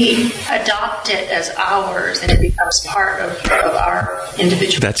we adopt it as ours and it becomes part of our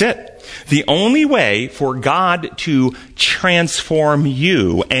individual. That's it. The only way for God to transform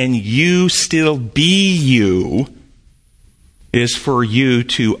you and you still be you is for you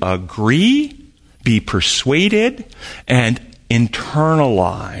to agree, be persuaded, and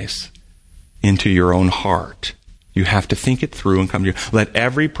internalize into your own heart. You have to think it through and come to you. Let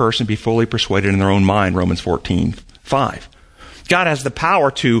every person be fully persuaded in their own mind, Romans 14:5. God has the power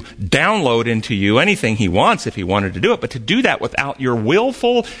to download into you anything he wants if he wanted to do it, but to do that without your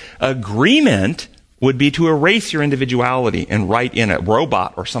willful agreement would be to erase your individuality and write in a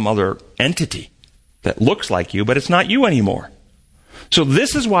robot or some other entity that looks like you, but it's not you anymore. So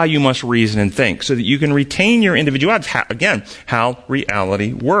this is why you must reason and think, so that you can retain your individuality. Again, how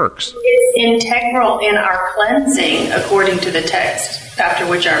reality works. It's integral in our cleansing, according to the text after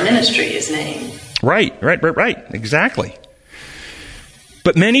which our ministry is named. Right. Exactly.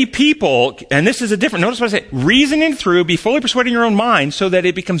 But many people, and this is a different, notice what I say, reasoning through, be fully persuaded in your own mind so that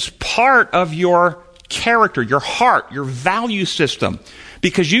it becomes part of your character, your heart, your value system.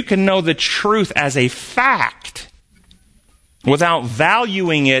 Because you can know the truth as a fact without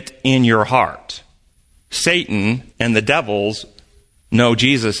valuing it in your heart. Satan and the devils know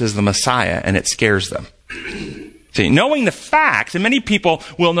Jesus is the Messiah, and it scares them. See, knowing the facts, and many people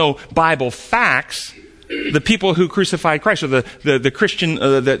will know Bible facts. The people who crucified Christ, or the Christian,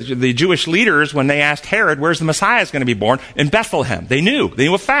 the Jewish leaders, when they asked Herod, where's the Messiah going to be born? In Bethlehem. They knew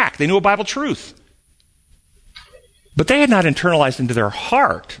a fact. They knew a Bible truth. But they had not internalized into their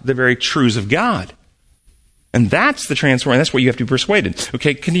heart the very truths of God. And that's the transformation. That's what you have to be persuaded.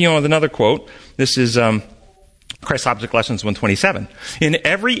 Okay, continue on with another quote. This is Christ's Object Lessons 127. In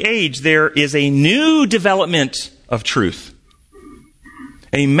every age, there is a new development of truth.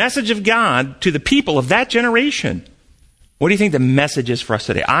 A message of God to the people of that generation. What do you think the message is for us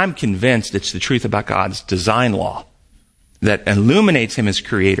today? I'm convinced it's the truth about God's design law that illuminates him as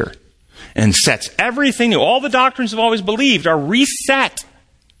creator and sets everything new. All the doctrines have always believed are reset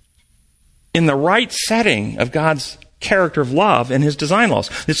in the right setting of God's character of love and his design laws.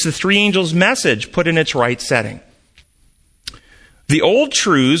 It's the three angels' message put in its right setting. The old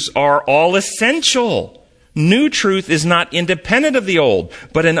truths are all essential. New truth is not independent of the old,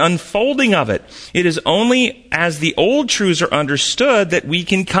 but an unfolding of it. It is only as the old truths are understood that we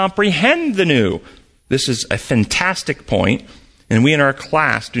can comprehend the new. This is a fantastic point, and we in our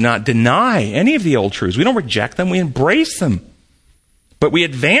class do not deny any of the old truths. We don't reject them, we embrace them. But we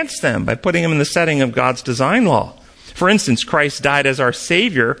advance them by putting them in the setting of God's design law. For instance, Christ died as our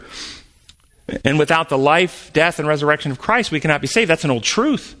Savior, and without the life, death, and resurrection of Christ, we cannot be saved. That's an old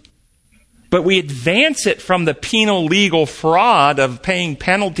truth. But we advance it from the penal legal fraud of paying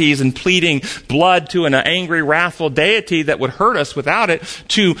penalties and pleading blood to an angry, wrathful deity that would hurt us without it,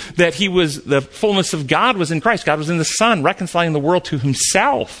 to that the fullness of God was in Christ. God was in the Son, reconciling the world to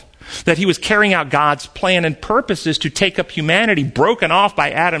himself. That he was carrying out God's plan and purposes to take up humanity broken off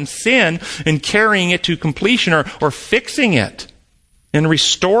by Adam's sin and carrying it to completion or fixing it and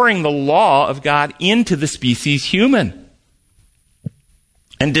restoring the law of God into the species human.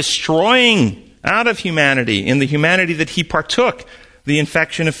 And destroying out of humanity, in the humanity that he partook, the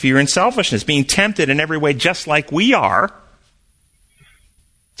infection of fear and selfishness, being tempted in every way just like we are.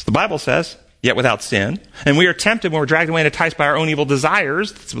 As the Bible says, yet without sin. And we are tempted when we're dragged away and enticed by our own evil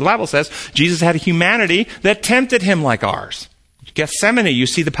desires. That's what the Bible says. Jesus had a humanity that tempted him like ours. Gethsemane, you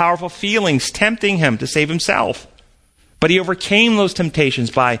see the powerful feelings tempting him to save himself. But he overcame those temptations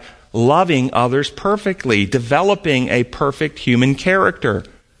by loving others perfectly, developing a perfect human character.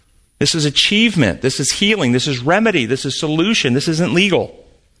 This is achievement. This is healing. This is remedy. This is solution. This isn't legal.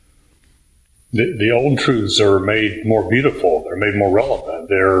 The old truths are made more beautiful. They're made more relevant.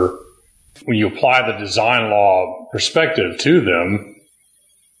 When you apply the design law perspective to them,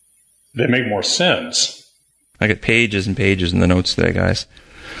 they make more sense. I got pages and pages in the notes today, guys.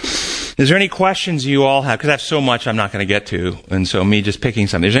 Is there any questions you all have? Because I have so much I'm not going to get to, and so me just picking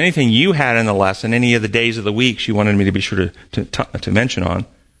something. Is there anything you had in the lesson, any of the days of the weeks you wanted me to be sure to mention on?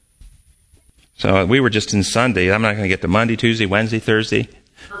 So we were just in Sunday. I'm not going to get to Monday, Tuesday, Wednesday, Thursday.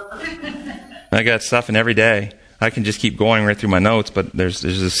 I got stuff in every day. I can just keep going right through my notes, but there's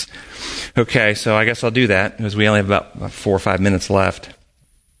this. Okay, so I guess I'll do that because we only have about 4 or 5 minutes left.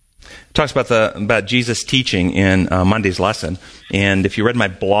 It talks about Jesus' teaching in Monday's lesson. And if you read my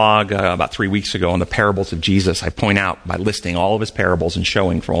blog about 3 weeks ago on the parables of Jesus, I point out by listing all of his parables and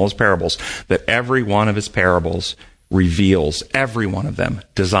showing from all his parables that every one of his parables reveals, every one of them,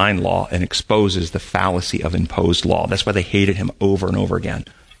 design law and exposes the fallacy of imposed law. That's why they hated him over and over again.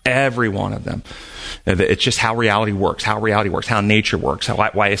 Every one of them. It's just how reality works, how nature works,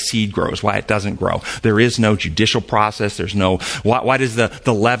 why a seed grows, why it doesn't grow. There is no judicial process. There's no, why does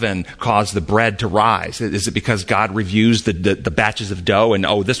the leaven cause the bread to rise? Is it because God reviews the batches of dough and,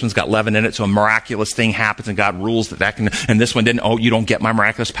 this one's got leaven in it, so a miraculous thing happens and God rules that can, and this one didn't, you don't get my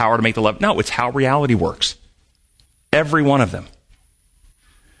miraculous power to make the leaven. No, it's how reality works. Every one of them.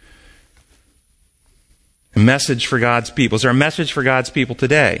 A message for God's people. Is there a message for God's people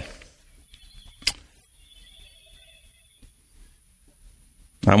today?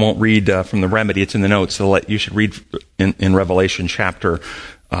 I won't read from the remedy. It's in the notes. So you should read in Revelation chapter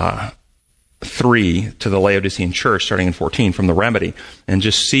 3 to the Laodicean church, starting in 14, from the remedy, and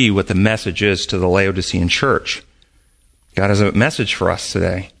just see what the message is to the Laodicean church. God has a message for us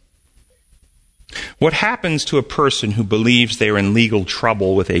today. What happens to a person who believes they are in legal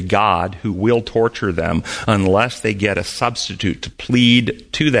trouble with a God who will torture them unless they get a substitute to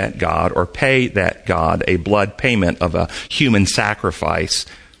plead to that God or pay that God a blood payment of a human sacrifice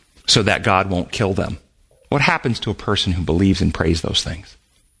so that God won't kill them? What happens to a person who believes and prays those things?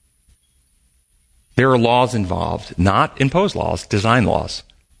 There are laws involved, not imposed laws, design laws.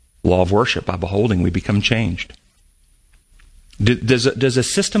 Law of worship. By beholding, we become changed. Does a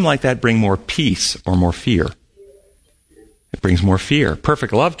system like that bring more peace or more fear? It brings more fear.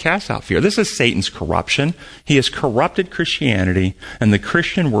 Perfect love casts out fear. This is Satan's corruption. He has corrupted Christianity, and the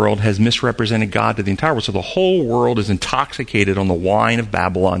Christian world has misrepresented God to the entire world. So the whole world is intoxicated on the wine of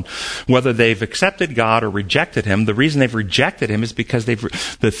Babylon. Whether they've accepted God or rejected him, the reason they've rejected him is because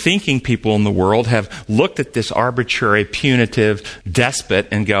the thinking people in the world have looked at this arbitrary, punitive despot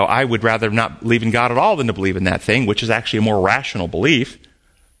and go, I would rather not believe in God at all than to believe in that thing, which is actually a more rational belief.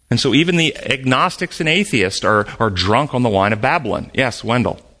 And so even the agnostics and atheists are drunk on the wine of Babylon. Yes,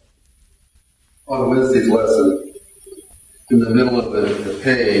 Wendell. On Wednesday's lesson, in the middle of the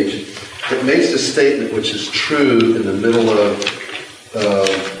page, it makes a statement which is true in the middle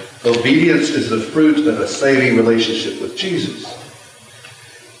of obedience is the fruit of a saving relationship with Jesus.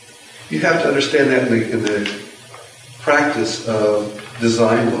 You have to understand that in the practice of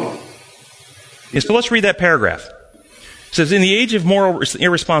design law. Yeah, so let's read that paragraph. It says, in the age of moral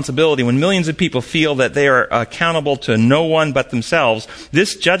irresponsibility, when millions of people feel that they are accountable to no one but themselves,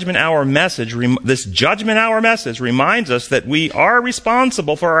 this judgment hour message reminds us that we are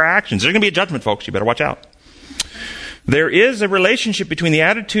responsible for our actions. There's going to be a judgment, folks. You better watch out. There is a relationship between the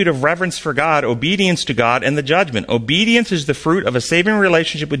attitude of reverence for God, obedience to God, and the judgment. Obedience is the fruit of a saving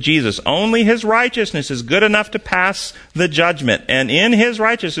relationship with Jesus. Only his righteousness is good enough to pass the judgment. And in his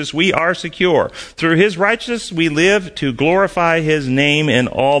righteousness we are secure. Through his righteousness we live to glorify his name in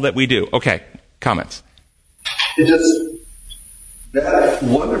all that we do. Okay, comments? That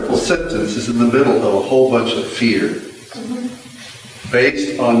wonderful sentence is in the middle of a whole bunch of fear,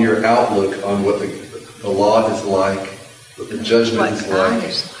 based on your outlook on what the law is like, what the judgment is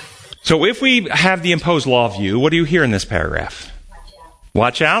like. So if we have the imposed law view, what do you hear in this paragraph?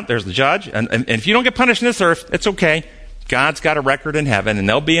 Watch out. There's the judge. And if you don't get punished in this earth, it's okay. God's got a record in heaven, and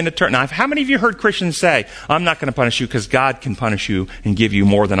there'll be an eternity. Now, how many of you heard Christians say, I'm not going to punish you because God can punish you and give you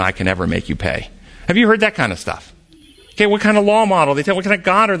more than I can ever make you pay? Have you heard that kind of stuff? Okay, what kind of law model? They tell, what kind of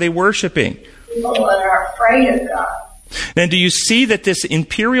God are they worshiping? People that are afraid of God. And do you see that this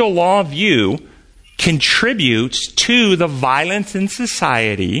imperial law view contributes to the violence in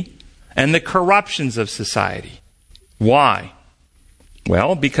society and the corruptions of society? Why?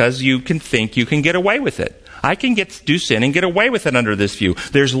 Well, because you can think you can get away with it. I can do sin and get away with it under this view.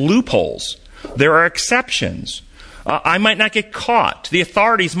 There's loopholes. There are exceptions. I might not get caught. The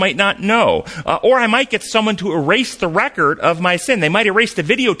authorities might not know. Or I might get someone to erase the record of my sin. They might erase the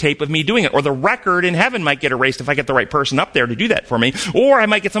videotape of me doing it. Or the record in heaven might get erased if I get the right person up there to do that for me. Or I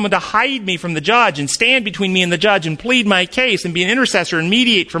might get someone to hide me from the judge and stand between me and the judge and plead my case and be an intercessor and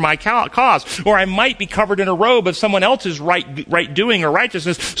mediate for my cause. Or I might be covered in a robe of someone else's right doing or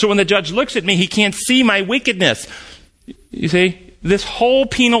righteousness. So when the judge looks at me, he can't see my wickedness. You see? This whole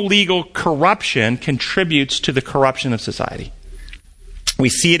penal legal corruption contributes to the corruption of society. We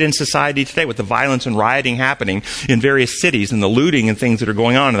see it in society today with the violence and rioting happening in various cities and the looting and things that are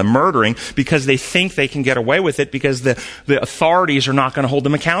going on and the murdering because they think they can get away with it because the authorities are not going to hold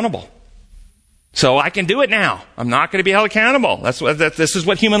them accountable. So I can do it now. I'm not going to be held accountable. This is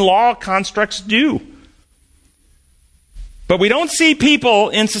what human law constructs do. But we don't see people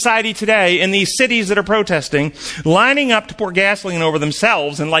in society today, in these cities that are protesting, lining up to pour gasoline over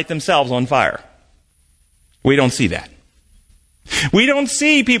themselves and light themselves on fire. We don't see that. We don't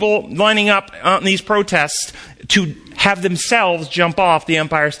see people lining up on these protests to have themselves jump off the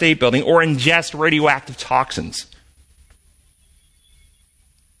Empire State Building or ingest radioactive toxins.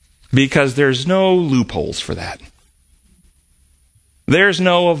 Because there's no loopholes for that. There's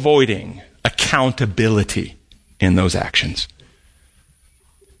no avoiding accountability in those actions.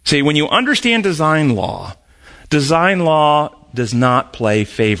 See, when you understand design law does not play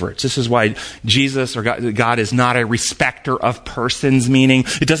favorites. This is why Jesus or God is not a respecter of persons, meaning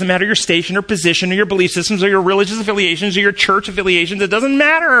it doesn't matter your station or position or your belief systems or your religious affiliations or your church affiliations. It doesn't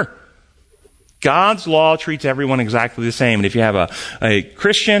matter. God's law treats everyone exactly the same. And if you have a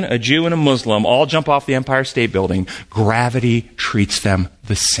Christian, a Jew, and a Muslim all jump off the Empire State Building, gravity treats them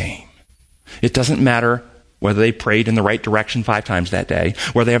the same. It doesn't matter whether they prayed in the right direction 5 times that day,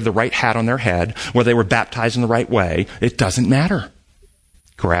 whether they have the right hat on their head, whether they were baptized in the right way. It doesn't matter.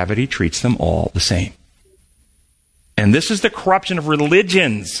 Gravity treats them all the same. And this is the corruption of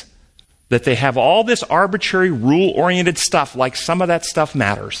religions, that they have all this arbitrary, rule-oriented stuff, like some of that stuff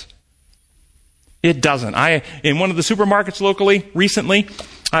matters. It doesn't. In one of the supermarkets locally recently,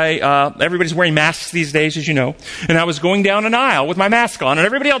 everybody's wearing masks these days, as you know. And I was going down an aisle with my mask on, and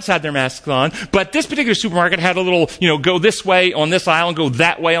everybody else had their masks on. But this particular supermarket had a little, go this way on this aisle and go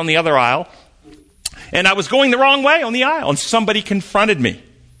that way on the other aisle. And I was going the wrong way on the aisle, and somebody confronted me.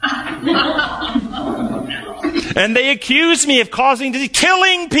 And they accused me of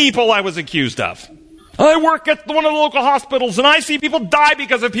killing people I was accused of. I work at one of the local hospitals, and I see people die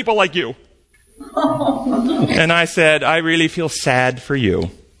because of people like you. And I said, I really feel sad for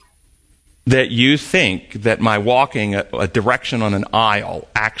you that you think that my walking a direction on an aisle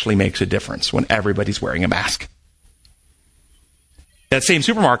actually makes a difference when everybody's wearing a mask. That same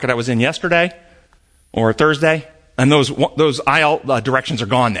supermarket I was in yesterday or Thursday, and those aisle directions are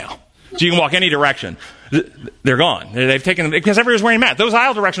gone now. So you can walk any direction. They're gone. They've taken them because everyone's wearing masks. Those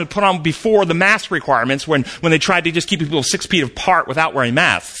aisle directions were put on before the mask requirements when they tried to just keep people 6 feet apart without wearing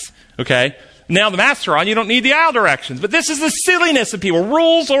masks. Okay? Now the masks are on, you don't need the aisle directions. But this is the silliness of people.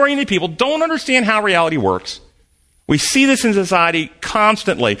 Rules-oriented people don't understand how reality works. We see this in society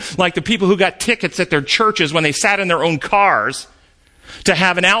constantly, like the people who got tickets at their churches when they sat in their own cars to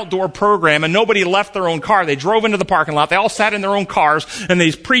have an outdoor program, and nobody left their own car. They drove into the parking lot. They all sat in their own cars, and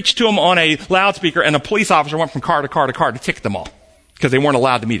they preached to them on a loudspeaker, and a police officer went from car to car to car to ticket them all because they weren't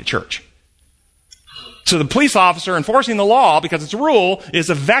allowed to meet at church. So the police officer enforcing the law, because it's a rule, is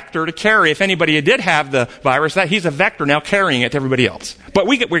a vector to carry. If anybody did have the virus, that he's a vector now carrying it to everybody else. But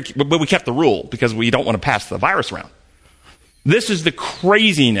we kept the rule because we don't want to pass the virus around. This is the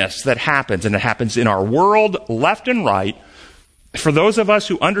craziness that happens, and it happens in our world, left and right. For those of us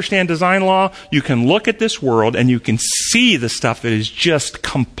who understand design law, you can look at this world and you can see the stuff that is just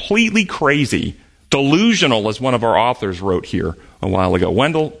completely crazy, delusional, as one of our authors wrote here a while ago.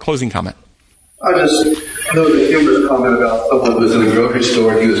 Wendell, closing comment. I just No, the humorous comment about someone who was in a grocery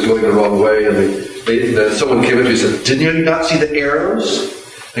store and he was going the wrong way, and someone came up and said, "Didn't you not see the arrows?"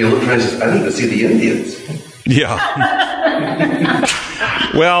 And he looked around and says, "I didn't even see the Indians." Yeah.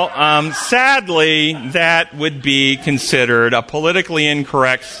 Well, sadly, that would be considered a politically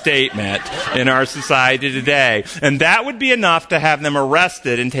incorrect statement in our society today. And that would be enough to have them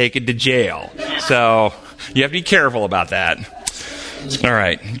arrested and taken to jail. So you have to be careful about that. All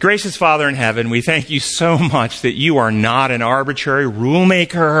right. Gracious Father in heaven, we thank you so much that you are not an arbitrary rule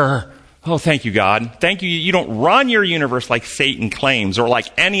maker. Oh, thank you, God. Thank you. You don't run your universe like Satan claims or like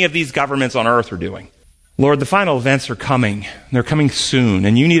any of these governments on earth are doing. Lord, the final events are coming. They're coming soon,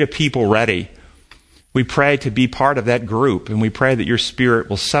 and you need a people ready. We pray to be part of that group, and we pray that your Spirit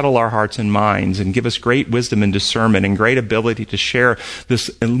will settle our hearts and minds and give us great wisdom and discernment and great ability to share this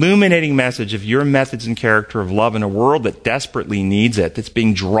illuminating message of your methods and character of love in a world that desperately needs it, that's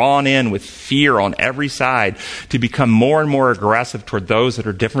being drawn in with fear on every side to become more and more aggressive toward those that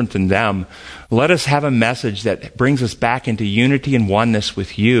are different than them. Let us have a message that brings us back into unity and oneness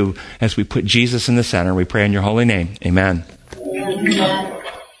with you as we put Jesus in the center. We pray in your holy name. Amen. Amen.